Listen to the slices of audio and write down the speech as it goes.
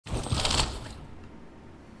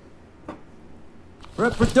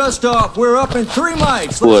Prep for dust off. We're up in 3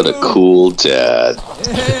 mics. What a cool dad.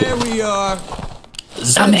 There we are.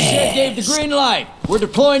 Zombie. Gave the green light. We're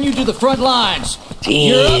deploying you to the front lines.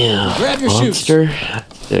 Damn. Up, grab your Monster.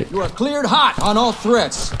 shoes. You are cleared hot on all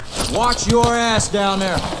threats. Watch your ass down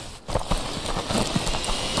there.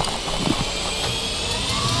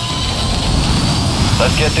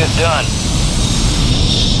 Let's get this done.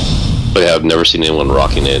 But yeah, I've never seen anyone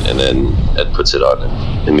rocking it and then Ed puts it on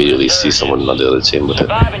and immediately sees someone on the other team with it.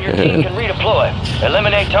 Survive and your team can redeploy.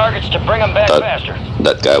 Eliminate targets to bring them back faster.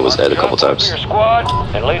 That guy was Ed a couple times. Your squad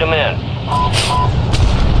and lead them in.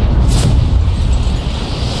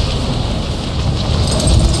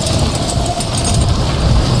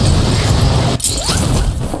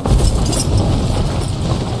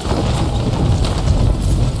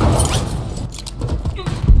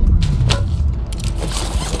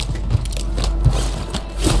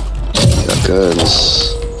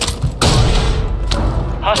 Guns.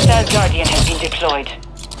 Hostile Guardian has been deployed.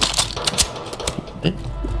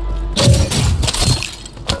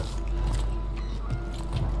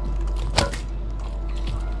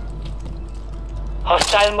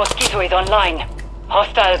 Hostile Mosquito is online.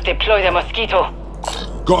 Hostiles deploy the Mosquito.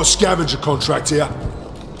 Got a scavenger contract here.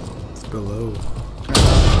 It's below.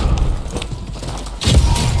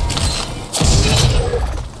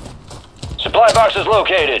 Supply box is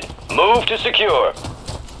located. Move to secure.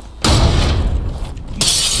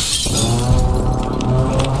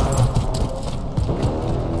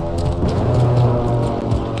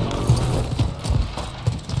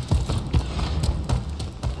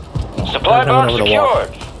 Supply box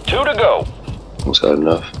secured. 2 to go. Almost got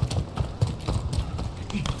enough.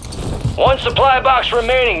 1 supply box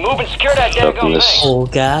remaining. Move and secure that daggone thing. Oh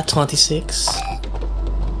god, 26.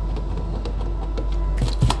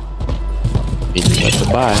 You just have to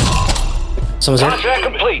buy. Someone's there. Contract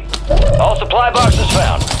complete. All supply boxes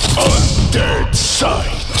found. Undead sight.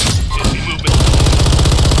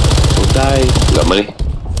 Don't die. You got money?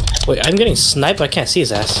 Wait, I'm getting sniped, but I can't see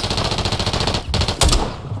his ass.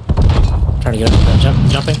 Trying to get up,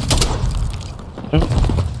 jumping.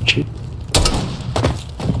 Cheat.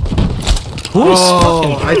 Who is Oh,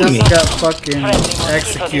 fucking I just me? got fucking Friendly Mosquito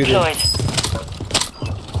executed. deployed.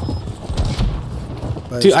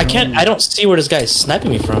 Dude, I can't. I don't see where this guy is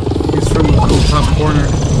sniping me from. He's from the cool top corner.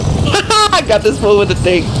 I got this fool with the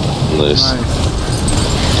thing. Nice. Nice.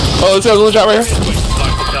 Oh, this guy's on the shot right here.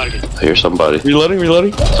 I hear somebody. Reloading,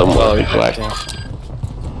 reloading. Someone. Oh, he's black.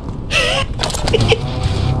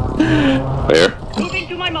 Where? Moving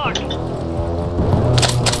to my mark.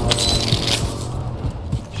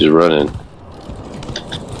 He's running.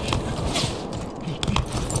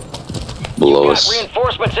 Below Got us.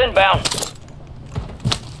 reinforcements inbound.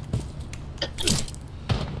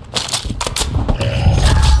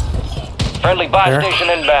 Friendly buy Where? station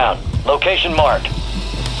inbound. Location marked.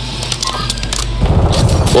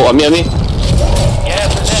 Oh, on me.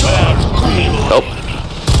 Gas is inbound. Help.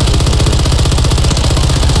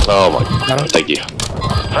 Oh my god. Thank you.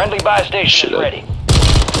 Friendly buy station Shit, is ready.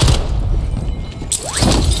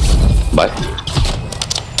 Bye.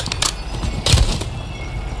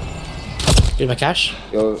 Get my cash.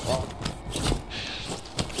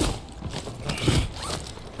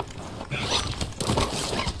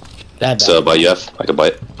 That So, buy UF. I can buy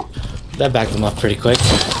it. that backed them up pretty quick.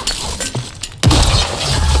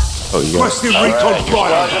 Oh, you got Requesting All recon right, your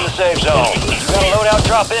squad's flyover. in the safe zone. We got a loadout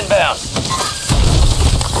drop inbound.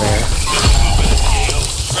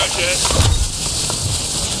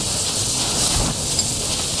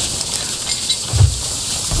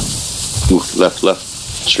 Ooh, left.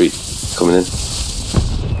 Street. Coming in.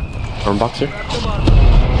 arm boxer.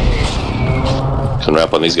 Can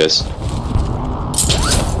wrap on these guys.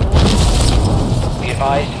 Be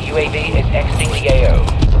advised, UAV is exiting the AO.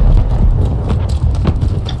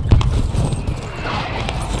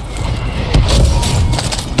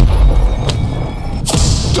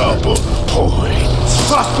 Double points.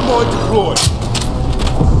 Customer deployed.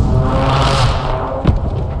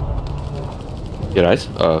 Good eyes.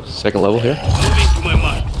 Second level here.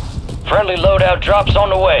 Friendly loadout drops on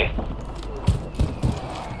the way.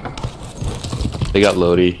 They got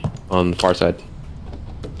Lodi on the far side.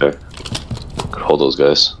 Okay. Could hold those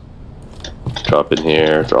guys. Drop in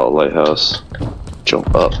here, draw a lighthouse.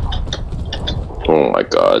 Jump up. Oh my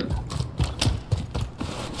god.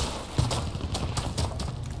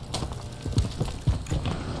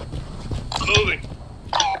 Moving.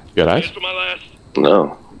 Good eyes. To my last.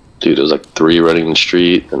 No. Dude, there's like 3 running the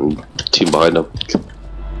street and team behind them.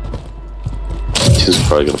 Team's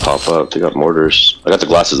probably gonna pop up. They got mortars. I got the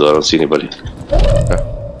glasses though, I don't see anybody.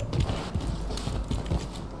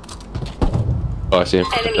 Oh, I see him.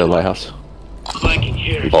 The lighthouse.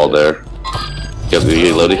 All there. Yep,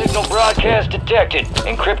 you loading. Signal broadcast detected.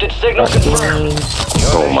 Encrypted signal confirmed.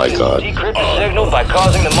 Oh my god. Decrypt the signal by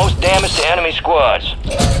causing the most damage to enemy squads.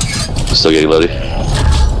 Still getting loaded.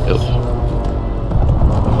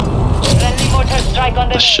 Friendly mortar strike on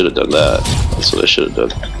the I should have done that. That's what I should have done.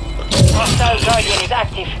 hostile guardian is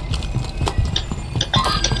active.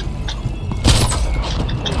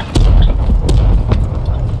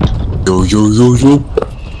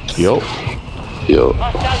 Yo. Yo.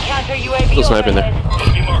 Hostile counter UAV Still sniping there.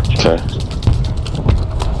 overhead. Okay.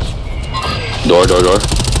 Door.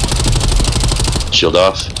 Shield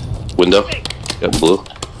off. Window. Got blue.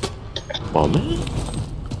 Oh man.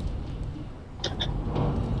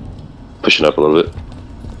 Pushing up a little bit.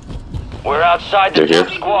 We're outside the They're top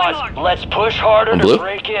here. squads. Let's push harder On to blue?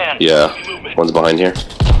 break in. Yeah. One's behind here.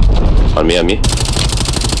 On me.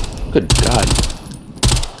 Good God.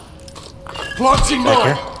 Planting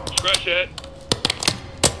mine.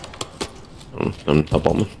 I'm up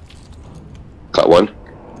on them. Got one.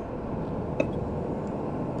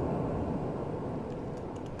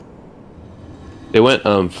 They went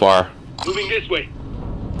far. Moving this way.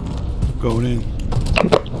 Going in.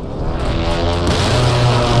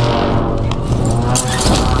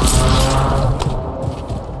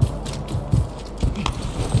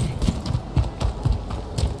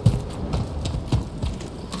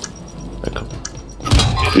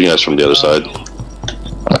 You guys from the other side.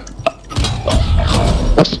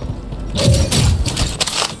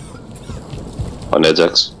 On Ed's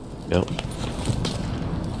X. Yep.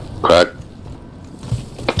 Crack.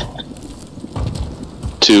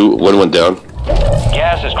 One went down.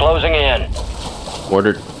 Gas is closing in.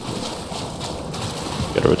 Ordered.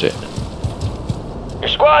 Gotta rotate. Your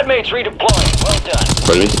squad mates redeploying. Well done. In front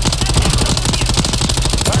of me.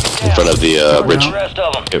 In front of the bridge. The rest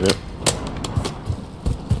of them. Yep.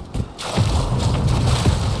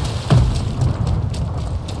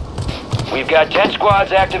 We've got 10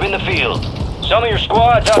 squads active in the field. Some of your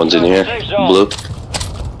squads outside One's in the here. safe zone. Blue.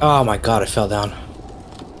 Oh my god, I fell down.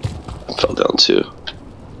 I fell down too.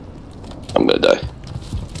 I'm gonna die.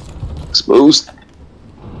 Exposed.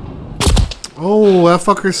 Oh, that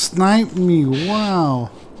fucker sniped me. Wow.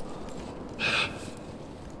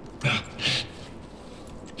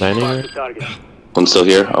 Landing right? One's still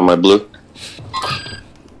here on my blue.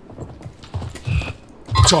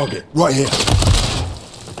 Target, right here.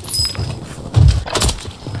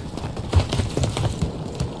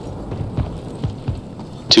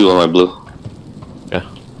 Two on my blue. Yeah.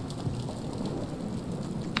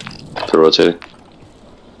 They're rotating.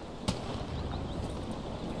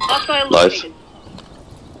 Hostile Live. located.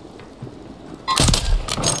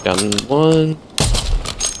 Down one.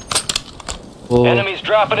 Oh. Enemies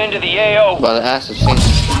dropping into the AO. By the ass of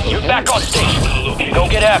Saint. You're back on station. Go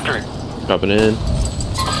get after it. Dropping in.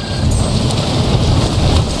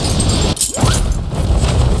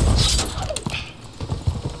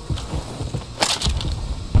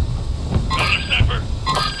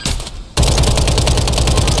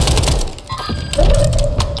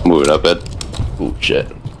 Moving up, Ed. Ooh, shit.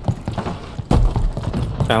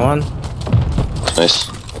 Found one. Nice.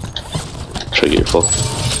 Try to get your full.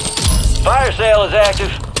 Fire sale is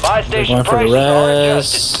active. Buy station Going for the prices are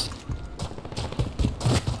adjusted. rest.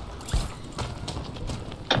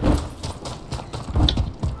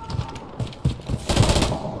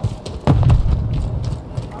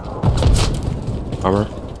 Armor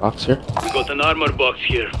box here. We got an armor box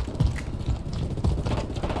here.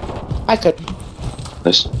 I could.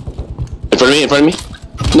 Nice. In front of me.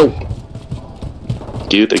 No.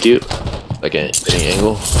 Thank you. Like any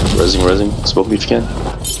angle. Resing. Smoke me if you can.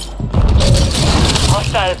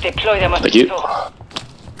 Hostiles deploy their Thank you. mosquito.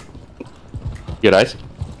 Good eyes.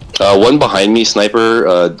 One behind me, sniper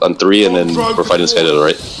on 3, and then we're fighting this guy to the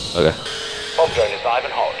right. Okay. Home train is live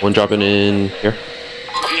and hard. One dropping in here.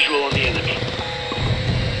 Visual on the enemy.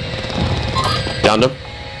 Downed him.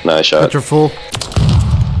 Nice shot. Got your full.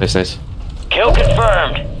 Nice. Kill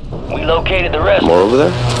confirmed. We located the rest. More over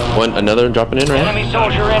there. Another dropping in right. Enemy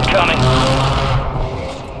soldier incoming.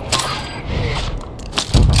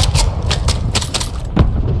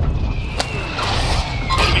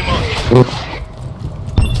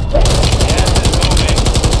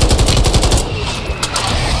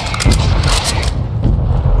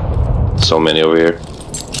 So many over here.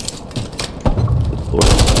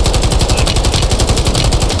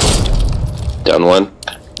 Down one.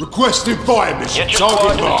 Requesting fire mission. Get your squad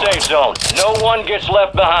Target to the marked. safe zone. No one gets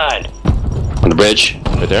left behind. On the bridge.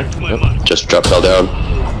 Right there. Yep. Just fell down.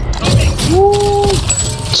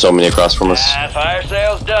 So many across from us. Fire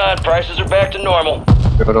sale's done. Prices are back to normal.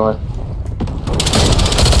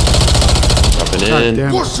 Dropping God in. damn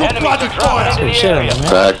it. What's your Enemies bloody are dropping fire? into the Shit on area. them, man.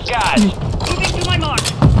 Cracked. Guys, Moving to my mark.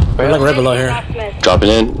 We're like right below here. Dropping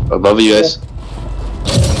in above you guys.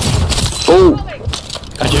 Oh,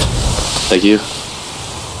 Got you. thank you.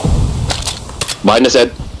 Behind us,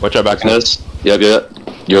 Ed. Watch out back. Behind us. Yep, yep.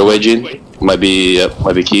 Your way, Gene. Might be, yep,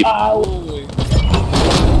 might be keep.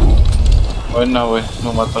 Buena, güey.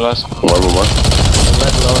 No mato las. One more.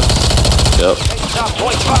 Right below us. Yep. top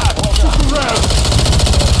 25.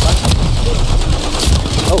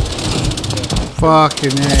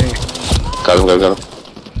 Fucking A. Got him, got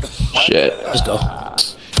him. Shit. Just go.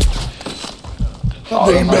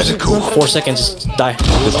 They medical. 4 seconds. Just die.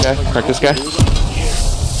 This guy. Crack this guy.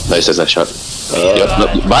 Nice, that's that shot. Yep,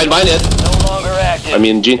 no, behind Ed. No longer active. I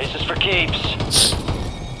mean, Gene. This is for keeps.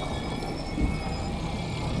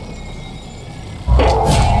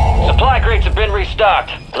 Supply crates have been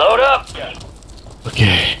restocked. Load up.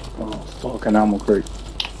 Okay. Fucking ammo crate.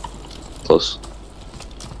 Close.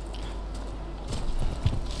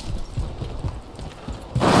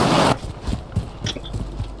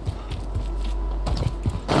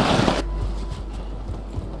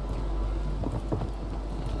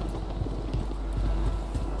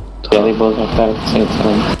 Yeah, they both have that at the same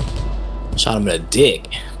time. Shot him in the dick.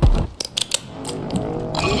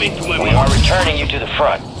 Moving to my We mark. are returning you to the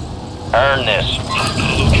front. Earn this.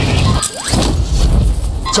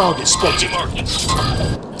 Target spotted.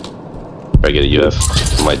 Try to get a UF.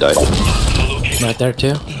 Might die. Right there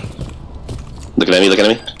too. Looking at me, looking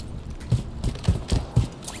at me.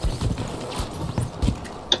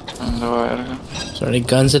 No, verga. Is there any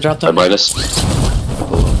guns that dropped Right off? behind us.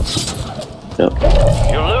 Yep.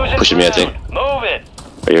 You're losing Pushing me, I ground. think. Move it.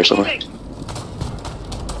 Right here somewhere.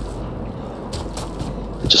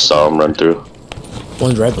 Just saw him run through.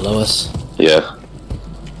 One's right below us. Yeah.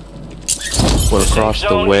 One across the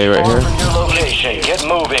Zone way right far here. from your location. Get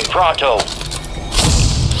moving. Pronto.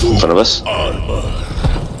 In front of us.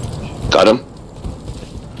 Got him.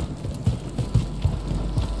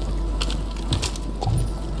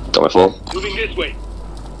 Got my phone. Moving this way.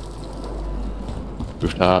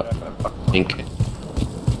 Rooftop. Pink.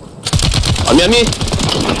 On me, on me!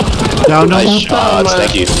 Down Nice him. shots,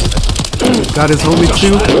 thank you. Got his homie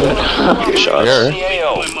too. Good shots. Here.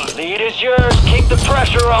 CAO. Lead is yours. Keep the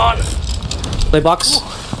pressure on. Play box.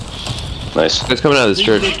 Nice. It's coming out of this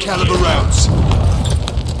church. Big caliber rounds.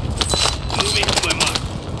 Moving to my mark.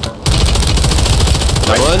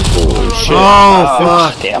 One.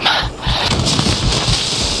 Oh, fuck. Damn.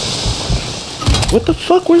 What the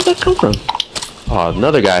fuck? Where did that come from? Oh,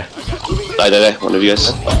 another guy. Die. One of you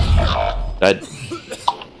guys. Died.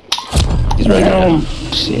 He's right here. Only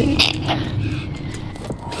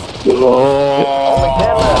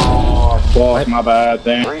 10 left. Fuck, my bad,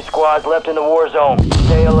 damn. 3 squads left in the war zone.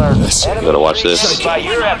 Stay alert. You gotta watch this. By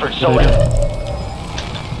your efforts, Soda.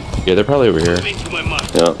 Yeah, they're probably over here. Moving to my mark.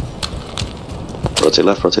 Yeah. Rotate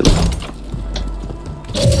left, rotate left.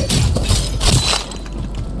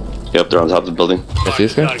 Yep, they're on top of the building. I see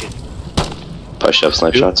this guy? Target. Probably should have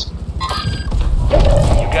snipe shots. You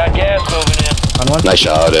got gas moving in. On one. Nice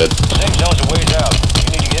shot, Ed. Safe zone's a ways out.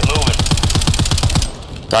 You need to get moving.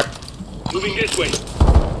 Crack. Moving this way.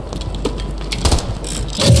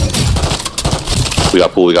 We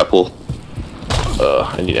got pool.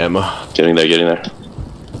 I need ammo. Getting there.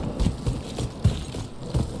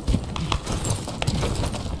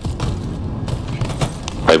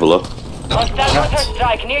 Right below. Hostile counter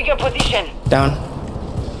strike near your position. Down.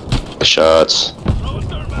 Nice shots.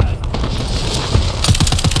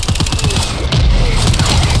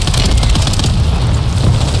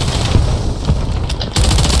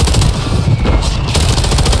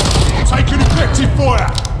 Taking effective fire.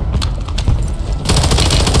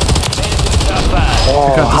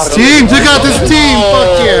 Check out this team. Check out this team.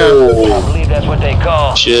 Fuck yeah. I believe that's what they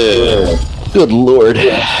call. Shit. Good lord.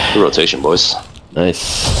 Good rotation, boys.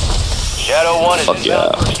 Nice. Shadow 1 is Fuck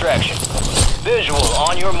inbound yeah. for extraction. Visual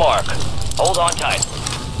on your mark. Hold on tight.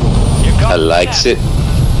 Here I comes likes it.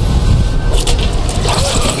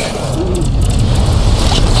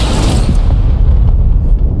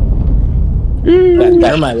 That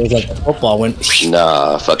thermite was like a football went.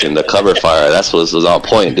 Nah, fucking the cover fire. That's what was on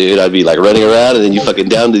point, dude. I'd be like running around and then you fucking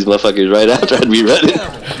down these motherfuckers right after I'd be running.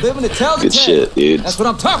 Living to tell the Good tale. shit, dude. That's what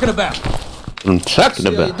I'm talking about. I'm talking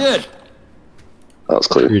Yeah, you about. did. That was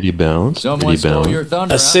clear. Pretty balanced. Someone Pretty stole your balanced.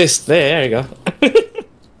 thunder. Assist. There you go.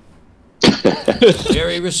 Huh?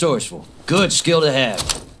 Very resourceful. Good skill to have.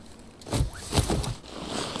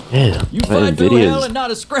 Yeah. You that fight through hell Nvidia's and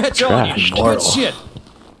not a scratch on you. trash. Good shit.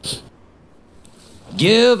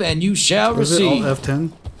 Give and you shall Was it all receive.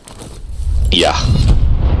 F10? Yeah.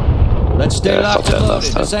 Let's stay Yeah, I locked felt and that loaded.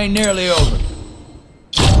 last This time. ain't nearly over.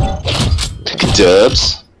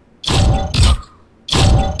 Dubs.